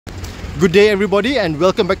Good day everybody and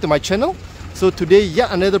welcome back to my channel. So today,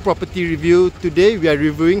 yet another property review. Today we are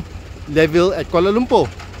reviewing Lavile at Kuala Lumpur.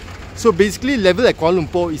 So basically Lavile at Kuala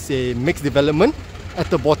Lumpur is a mixed development.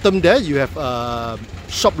 At the bottom there you have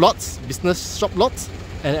shop lots, business shop lots,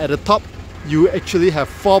 and at the top you actually have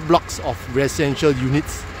 4 blocks of residential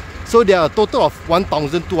units. So there are a total of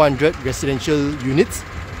 1,200 residential units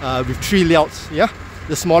with 3 layouts. Yeah,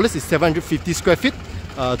 the smallest is 750 square feet,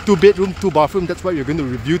 2 bedroom, 2 bathroom. That's what we're going to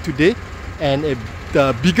review today. And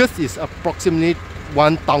the biggest is approximately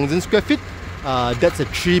 1,000 square feet. That's a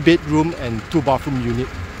 3 bedroom and 2 bathroom unit.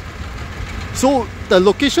 So the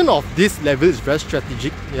location of this Lavile is very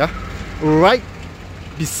strategic. Yeah, right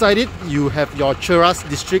beside it you have your Cheras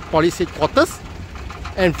District Police Headquarters,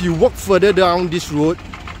 and if you walk further down this road,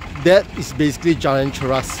 that is basically Jalan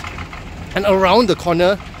Cheras. And around the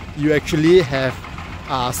corner you actually have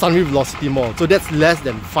Sunway Velocity Mall. So that's less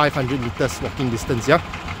than 500 meters walking distance. Yeah.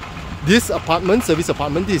 This apartment, service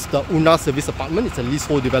apartment, this is the Una service apartment. It's a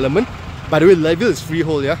leasehold development. By the way, Lavile is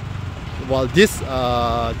freehold, yeah. While this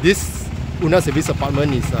Una service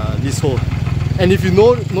apartment is leasehold. And if you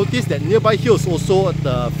notice that nearby here is also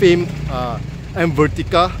the famed M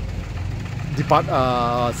Vertica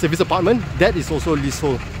service apartment. That is also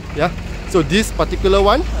leasehold, yeah. So this particular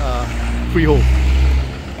one, freehold.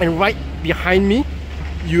 And right behind me,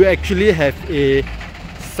 you actually have a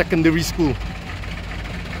secondary school.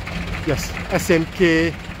 Yes, SMK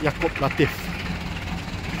Yaakob Latif.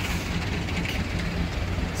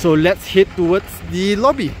 So let's head towards the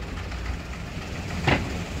lobby.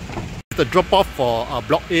 The drop off for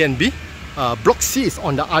Block A and B. Block C is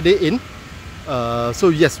on the other end. So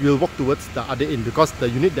yes, we'll walk towards the other end because the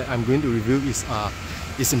unit that I'm going to review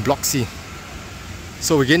is in Block C.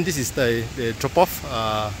 So again, this is the drop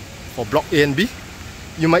off for Block A and B.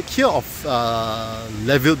 You might hear of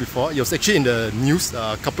Lavile before. It was actually in the news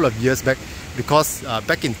a couple of years back because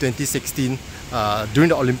back in 2016, during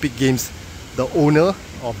the Olympic Games, the owner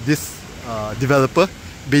of this developer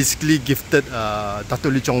basically gifted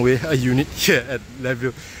Datuk Lee Chong Wei a unit here at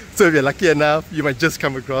Lavile. So if you're lucky enough, you might just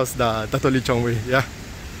come across the Datuk Lee Chong Wei. Yeah.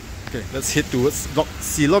 Okay, let's head towards Block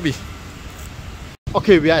C lobby.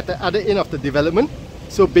 Okay, we are at the other end of the development.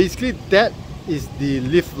 So basically that is the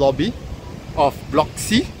lift lobby of Block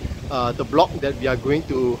C, the block that we are going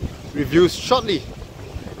to review shortly.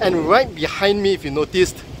 And right behind me, if you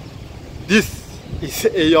noticed, this is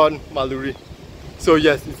Aeon Maluri. So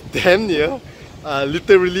yes, it's damn near.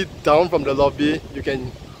 Literally down from the lobby, you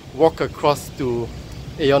can walk across to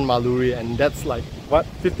Aeon Maluri, and that's like, what,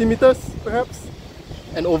 50 meters perhaps?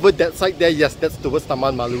 And over that side there, yes, that's towards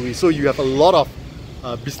Taman Maluri. So you have a lot of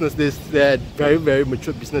businesses there, very, very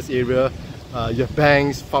mature business area. You have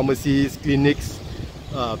banks, pharmacies, clinics,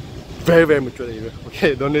 very, very mature area.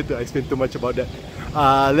 Okay, don't need to explain too much about that.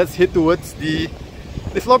 Let's head towards the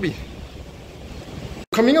lift lobby.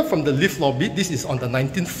 Coming up from the lift lobby, this is on the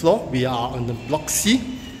 19th floor. We are on the Block C.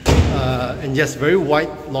 And yes, very wide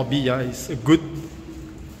lobby. Yeah, it's a good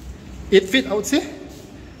 8 feet, I would say.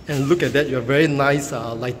 And look at that, you have very nice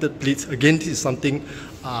lighted plates. Again, this is something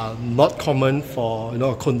not common for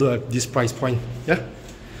a condo at this price point. Yeah.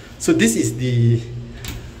 So this is the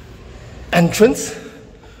entrance.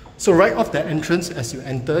 So right off the entrance, as you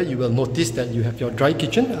enter, you will notice that you have your dry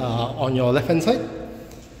kitchen on your left hand side.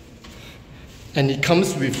 And it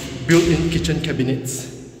comes with built-in kitchen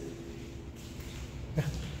cabinets. Yeah.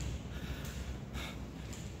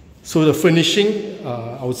 So the furnishing,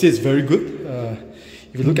 I would say, is very good.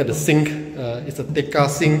 If you look at the sink, it's a Teka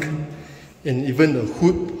sink, and even the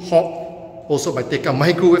hood hob, also by Teka.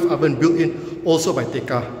 Microwave oven built-in, also by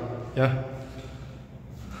Teka. Yeah.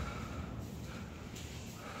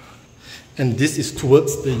 And this is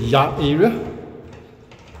towards the yard area.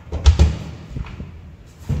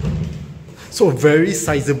 So a very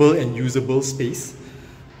sizable and usable space.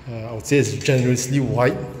 I would say it's generously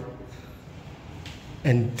wide.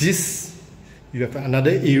 And this, you have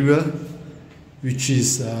another area which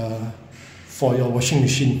is for your washing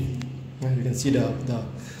machine. You can see the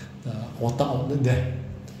water outlet there.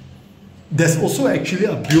 There's also actually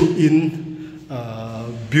a built-in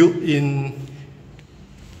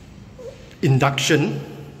induction.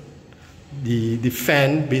 The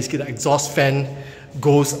fan, basically the exhaust fan,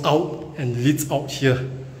 goes out and leads out here.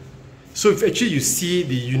 So if actually you see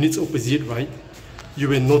the units opposite, right, you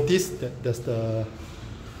will notice that there's the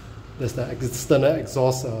external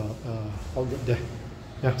exhaust outlet there.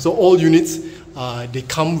 Yeah. So all units they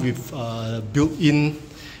come with built-in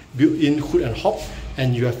hood and hob,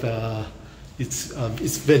 and you have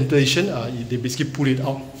its ventilation. They basically pull it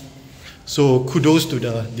out. So kudos to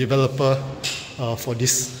the developer for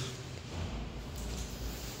this.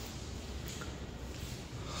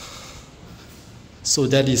 So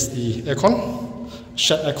that is the aircon,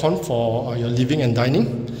 shared aircon for your living and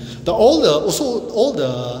dining. All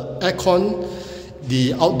the aircon,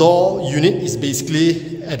 the outdoor unit is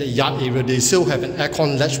basically at the yard area. They still have an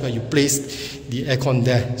aircon latch where you place the aircon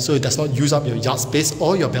there, so it does not use up your yard space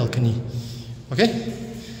or your balcony. Okay,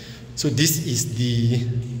 so this is the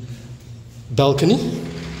balcony.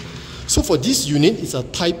 So for this unit, it's a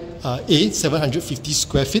type A, 750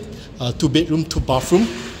 square feet, 2 bedroom, 2 bathroom.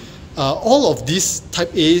 All of these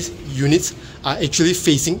type A units are actually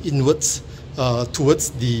facing inwards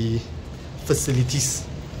towards the facilities,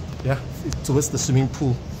 yeah, towards the swimming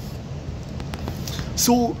pool.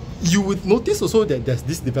 So you would notice also that there's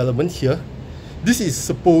this development here. This is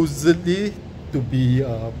supposedly to be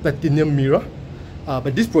a platinum mirror,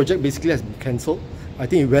 but this project basically has been cancelled. I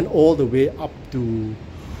think it went all the way up to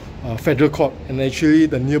federal court, and actually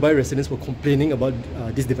the nearby residents were complaining about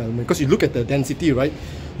this development, because you look at the density, right?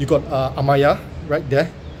 You got Amaya right there,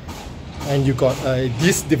 and you got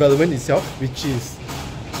this development itself, which is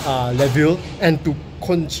Lavile, and to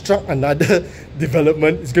construct another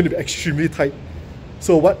development is going to be extremely tight.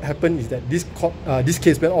 So what happened is that this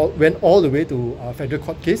case went all the way to federal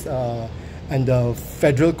court case, and the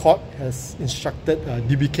federal court has instructed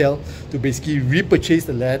DBKL to basically repurchase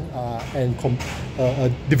the land and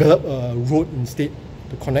develop a road instead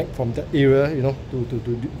to connect from that area, you know, to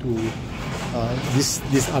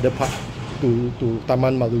this other part to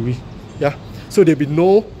Taman Maluri. Yeah, so there'll be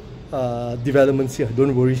no developments here.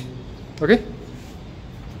 Don't worry. Okay.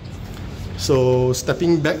 So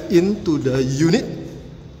stepping back into the unit.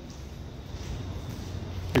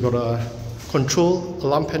 We got a control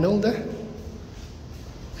alarm panel there,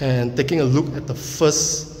 and taking a look at the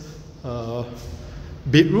first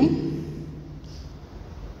bedroom.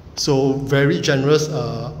 So very generous,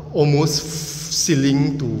 almost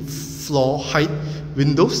ceiling to floor height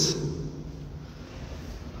windows.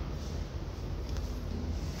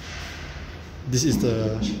 This is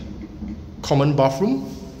the common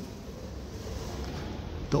bathroom.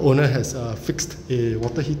 The owner has fixed a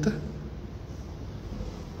water heater.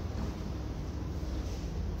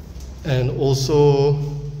 And also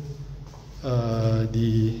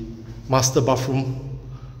the master bathroom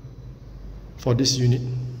for this unit,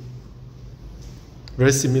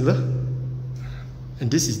 very similar, and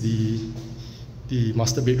this is the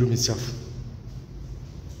master bedroom itself.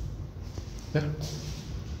 Yeah.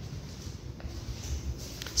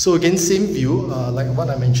 So again, same view, like what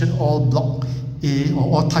I mentioned, all block A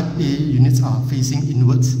or all type A units are facing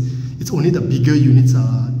inwards. It's only the bigger units,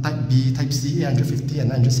 type B, type C, 850 and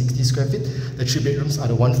 960 square feet. The 3 bedrooms are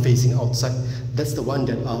the one facing outside. That's the one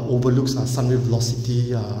that overlooks Sunway Velocity,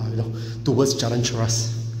 you know, towards Lavile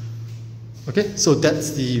Cheras. Okay, so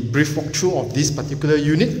that's the brief walkthrough of this particular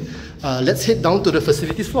unit. Let's head down to the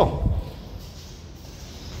facilities floor.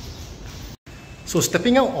 So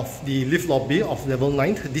stepping out of the lift lobby of level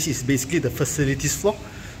 9, this is basically the facilities floor.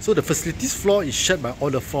 So the facilities floor is shared by all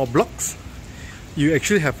the 4 blocks. You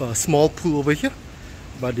actually have a small pool over here,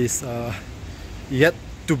 but it's yet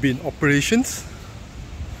to be in operations.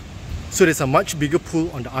 So there's a much bigger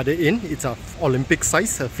pool on the other end. It's an Olympic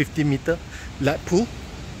size, a 50-meter lap pool.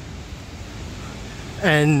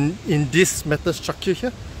 And in this metal structure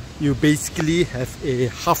here, you basically have a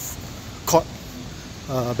half court,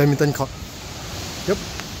 badminton court. Yep.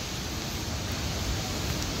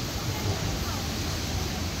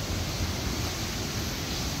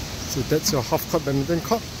 So that's your half-court badminton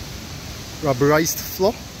court, rubberized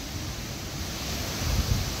floor.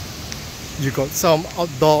 You got some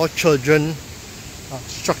outdoor children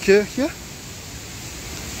structure here,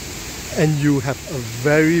 and you have a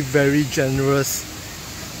very, very generous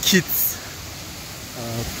kids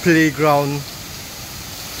playground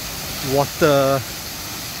water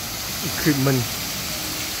equipment.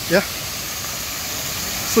 Yeah.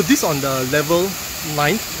 So this on the level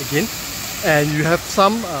 9 again. And you have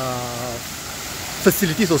some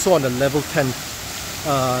facilities also on the level 10.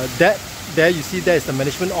 There you see there is the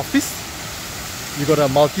management office. You got a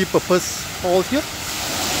multi-purpose hall here,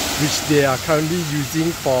 which they are currently using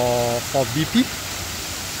for BP.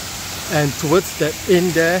 And towards that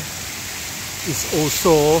end there is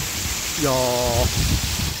also your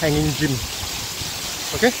hanging gym.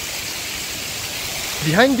 Okay.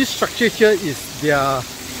 Behind this structure here is their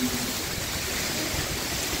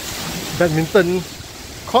badminton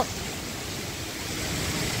court.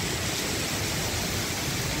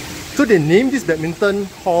 So they named this badminton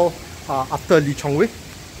hall after Lee Chong Wei,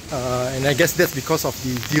 and I guess that's because of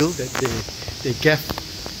the deal that they gave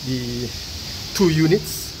the 2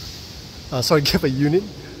 units. Gave a unit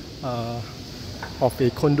of a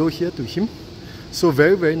condo here to him. So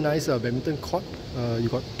very nice badminton court. You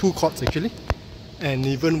got 2 courts actually, and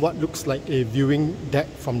even what looks like a viewing deck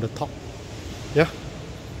from the top. Yeah.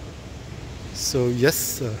 So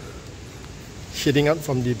yes, heading out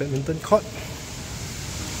from the badminton court.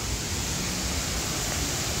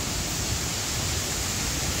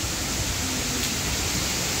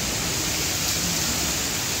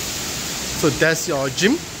 So that's your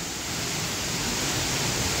gym.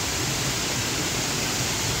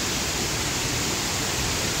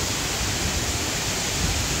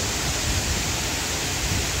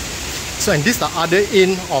 So and this is the other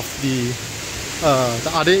end of the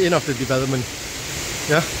development.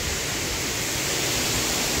 Yeah.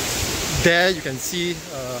 There you can see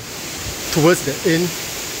towards the end,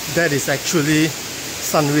 that is actually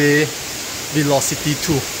Sunway Velocity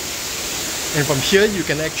 2. And from here you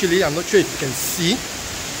can actually, I'm not sure if you can see,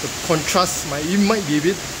 the contrast it might be a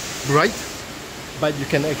bit bright, but you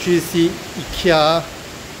can actually see IKEA,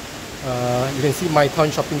 you can see My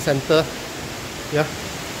Town Shopping Centre. Yeah.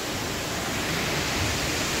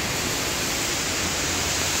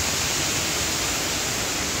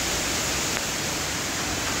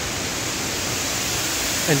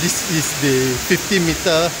 And this is the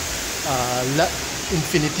 50-meter lap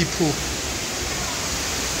infinity pool.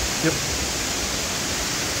 Yep.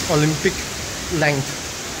 Olympic length.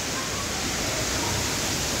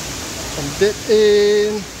 From that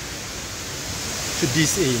end to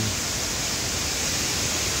this end.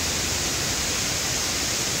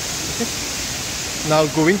 Okay. Now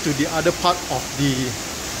going to the other part of the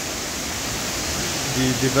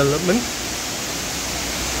development.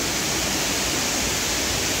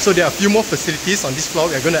 So there are a few more facilities on this floor.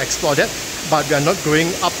 We are going to explore that, but we are not going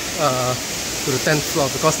up to the 10th floor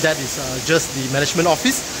because that is just the management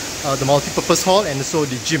office, the multi-purpose hall, and also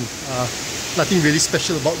the gym. Nothing really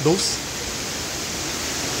special about those.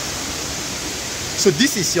 So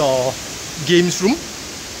this is your games room,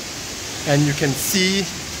 and you can see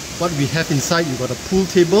what we have inside. You got a pool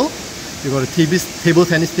table, you got a table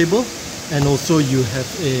tennis table, and also you have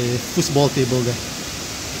a football table there.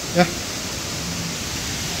 Yeah.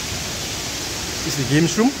 This is the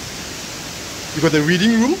games room. You got the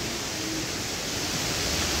reading room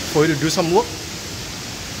for you to do some work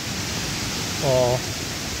or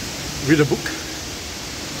read a book.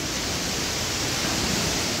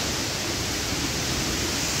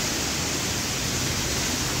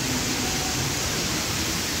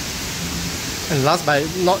 And last but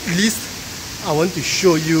not least, I want to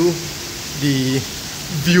show you the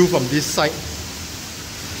view from this side.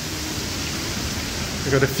 We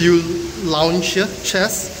got a few lounge here,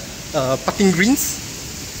 chairs, putting greens,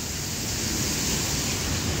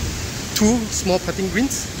 2 small putting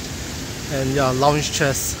greens, and yeah, lounge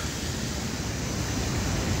chairs.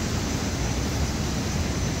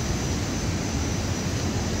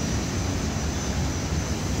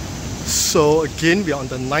 So again, we are on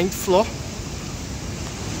the 9th floor.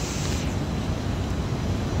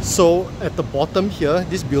 So at the bottom here,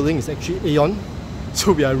 this building is actually Aeon.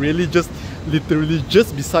 So we are really literally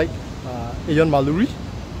just beside Aeon Maluri.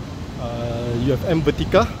 You have M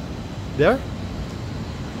Vertica there,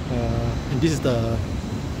 and this is the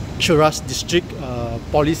Cheras District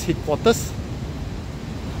Police Headquarters,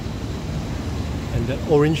 and that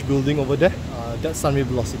orange building over there, that's Sunway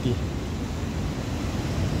Velocity.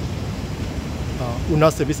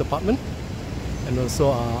 Una Service Apartment, and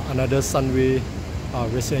also another Sunway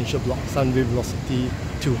residential block, Sunway Velocity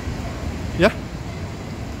 2. Yeah?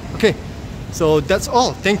 Okay, so that's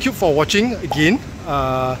all. Thank you for watching again.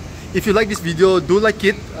 If you like this video, do like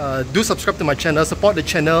it, do subscribe to my channel, support the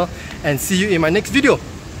channel, and see you in my next video.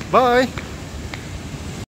 Bye!